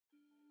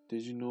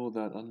Did you know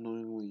that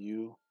unknowingly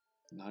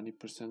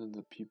 90% of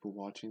the people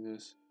watching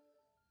this,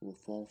 will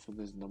fall for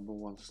this number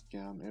one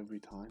scam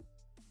every time?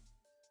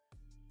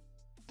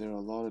 There are a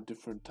lot of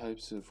different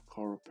types of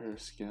car repair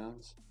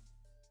scams.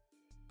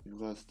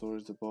 You've got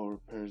stories about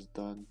repairs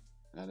done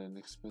at an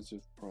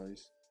expensive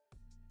price,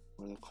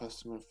 where the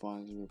customer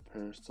finds the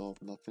repair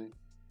solved nothing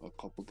a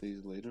couple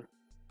days later.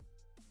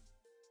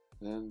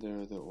 Then there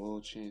are the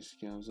oil change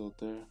scams out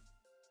there,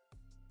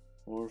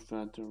 or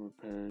phantom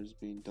repairs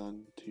being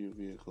done to your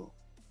vehicle.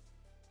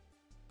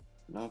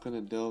 I'm not going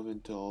to delve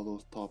into all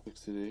those topics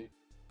today.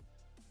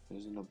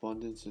 There's an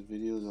abundance of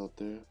videos out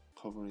there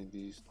covering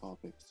these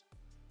topics,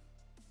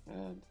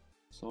 and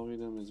solving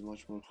them is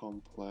much more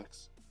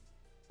complex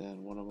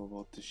than what I'm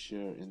about to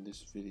share in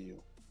this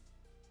video.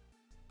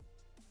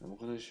 I'm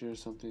going to share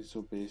something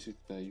so basic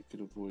that you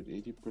could avoid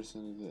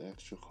 80% of the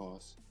extra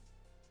costs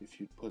if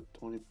you put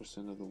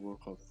 20% of the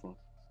work up front.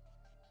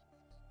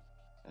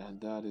 And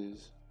that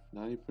is,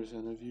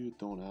 90% of you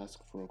don't ask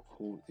for a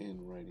quote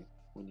in writing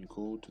when you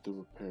go to the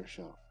repair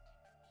shop.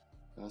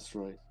 That's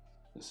right,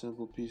 a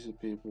simple piece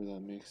of paper that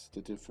makes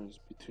the difference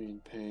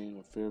between paying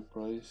a fair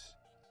price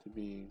to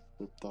being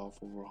ripped off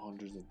over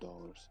hundreds of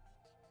dollars.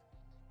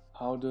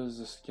 How does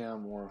the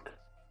scam work?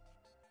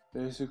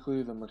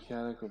 Basically, the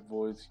mechanic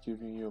avoids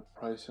giving you a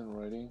price in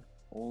writing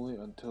only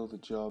until the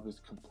job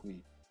is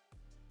complete.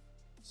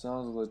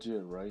 Sounds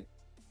legit, right?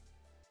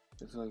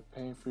 It's like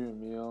paying for your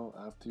meal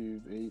after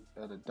you've ate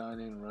at a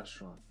dine-in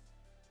restaurant.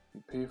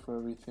 You pay for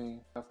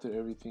everything after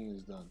everything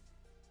is done.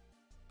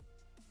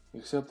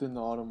 Except in the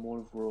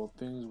automotive world,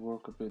 things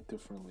work a bit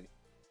differently.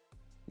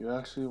 You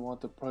actually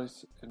want the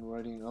price in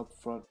writing up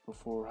front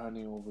before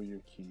handing over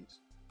your keys.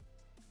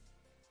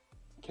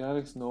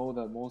 Mechanics know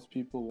that most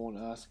people won't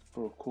ask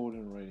for a quote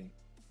in writing,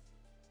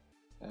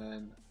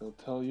 and they'll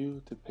tell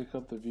you to pick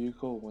up the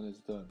vehicle when it's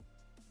done.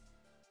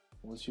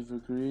 Once you've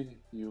agreed,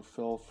 you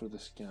fell for the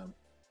scam.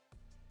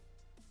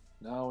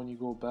 Now when you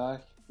go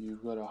back,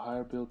 you've got a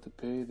higher bill to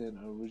pay than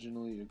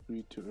originally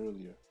agreed to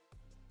earlier.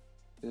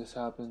 This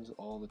happens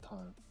all the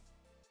time.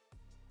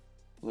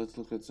 Let's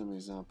look at some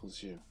examples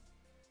here.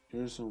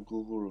 Here are some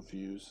Google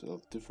reviews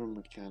of different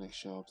mechanic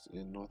shops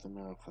in North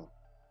America.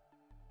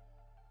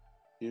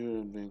 Here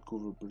in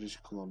Vancouver, British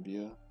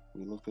Columbia,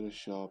 we look at a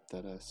shop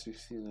that has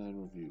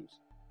 69 reviews,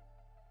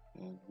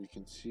 and we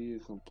can see a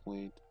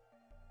complaint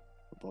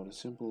about a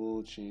simple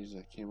oil change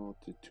that came out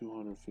to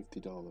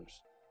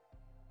 $250.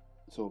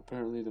 So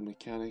apparently the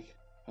mechanic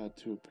had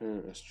to repair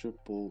a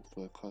strip bolt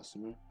for the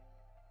customer,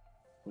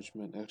 which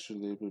meant extra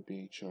labor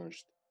being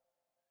charged.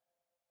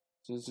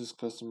 Since this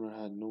customer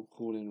had no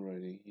quote in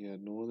writing, he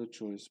had no other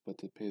choice but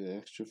to pay the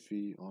extra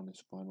fee on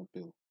his final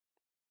bill.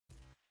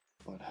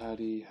 But had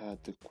he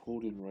had the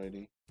quote in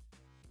writing,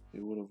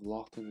 it would have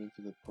locked him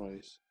into the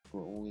price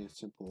for only a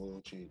simple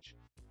oil change.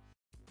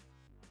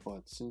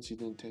 But since he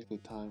didn't take the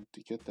time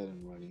to get that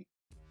in writing,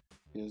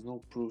 he has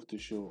no proof to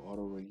show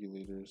auto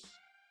regulators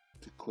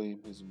to claim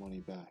his money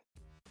back.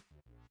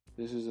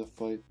 This is a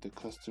fight the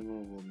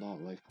customer will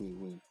not likely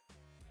win,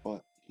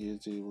 but he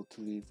is able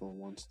to leave a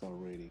 1-star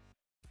rating.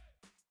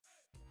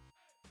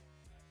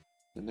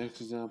 The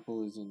next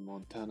example is in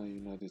Montana,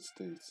 United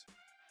States.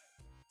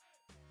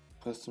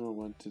 Customer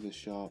went to the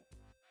shop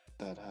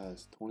that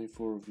has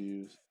 24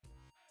 reviews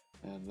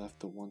and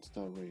left a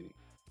 1-star rating.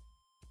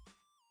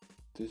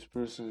 This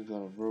person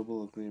got a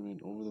verbal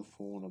agreement over the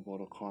phone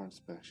about a car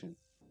inspection.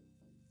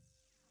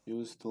 He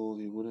was told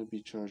he wouldn't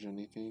be charged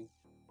anything,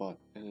 but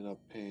ended up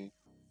paying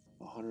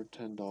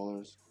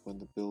 $110 when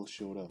the bill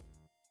showed up.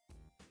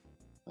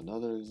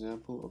 Another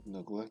example of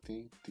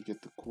neglecting to get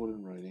the quote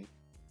in writing,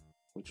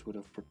 which would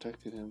have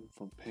protected him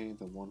from paying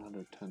the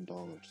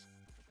 $110.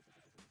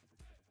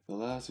 The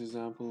last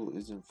example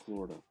is in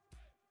Florida.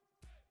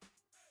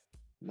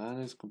 Man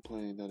is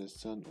complaining that his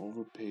son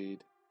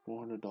overpaid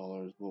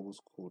 $400 what was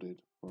quoted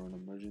for an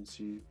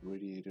emergency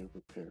radiator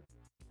repair.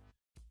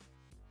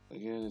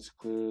 Again, it's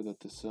clear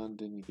that the son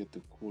didn't get the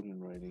quote in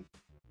writing,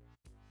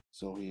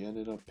 so he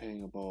ended up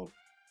paying about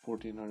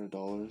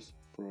 $1,400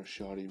 for a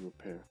shoddy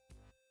repair.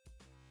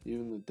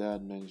 Even the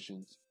dad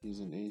mentions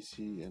he's an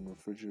AC and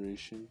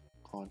refrigeration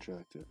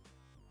contractor,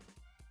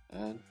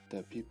 and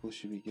that people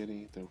should be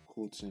getting their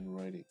quotes in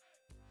writing.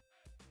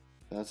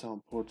 That's how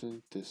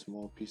important this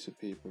small piece of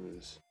paper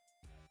is.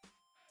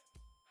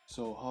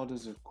 So how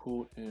does a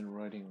quote in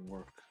writing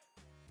work?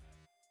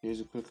 Here's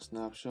a quick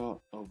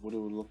snapshot of what it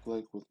would look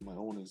like with my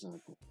own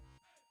example.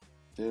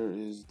 There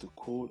is the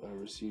quote I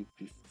received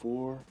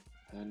before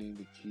handing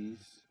the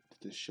keys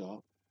to the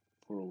shop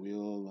for a wheel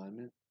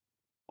alignment.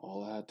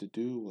 All I had to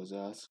do was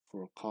ask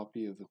for a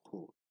copy of the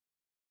quote.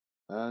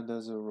 And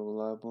as a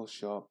reliable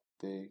shop,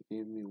 they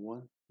gave me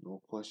one,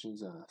 no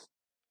questions asked.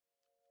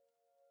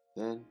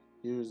 Then,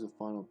 here's the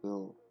final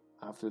bill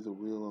after the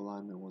wheel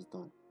alignment was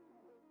done.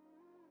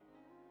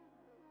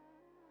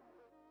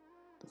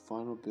 The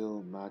final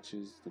bill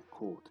matches the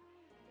quote.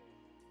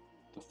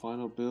 The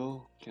final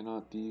bill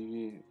cannot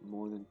deviate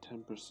more than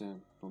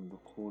 10% from the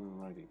quote in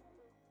writing.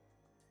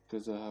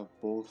 Because I have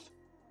both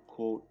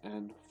quote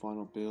and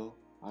final bill,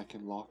 I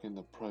can lock in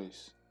the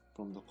price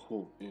from the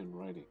quote in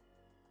writing,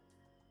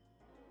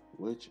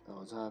 which I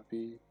was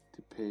happy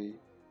to pay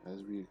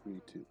as we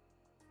agreed to.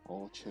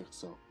 All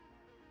checks out.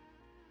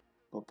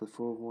 But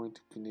before going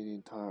to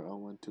Canadian Tire, I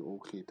went to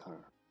OK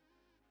Tire.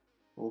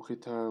 OK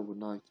Tire would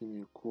not give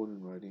me a quote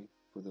in writing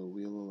for the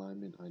wheel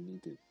alignment I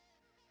needed.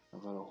 I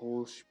got a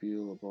whole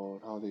spiel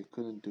about how they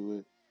couldn't do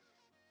it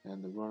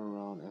and the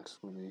runaround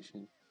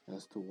explanation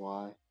as to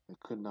why I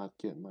could not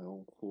get my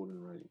own quote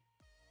in writing.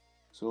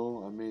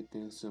 So I made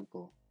things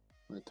simple.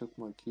 I took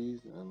my keys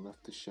and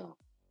left the shop.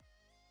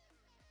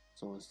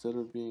 So instead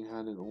of being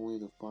handed only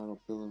the final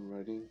bill in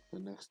writing the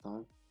next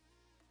time,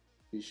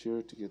 be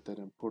sure to get that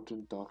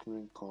important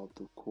document called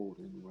the quote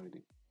in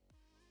writing.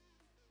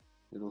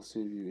 It'll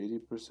save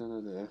you 80%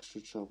 of the extra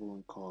trouble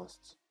and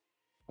costs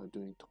by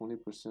doing 20%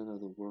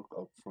 of the work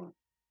up front.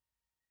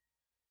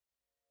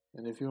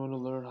 And if you want to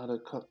learn how to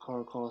cut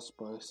car costs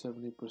by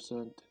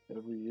 70%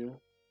 every year,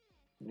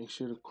 make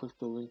sure to click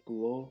the link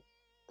below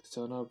to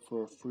sign up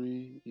for a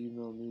free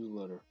email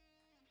newsletter.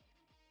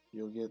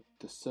 You'll get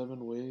the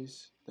 7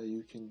 ways that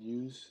you can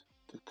use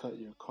to cut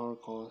your car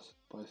costs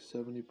by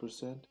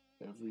 70%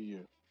 every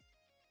year.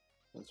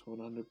 That's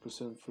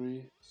 100%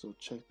 free, so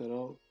check that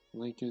out.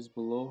 Link is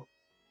below.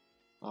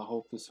 I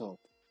hope this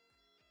helped.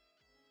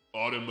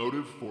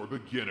 Automotive for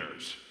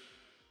Beginners.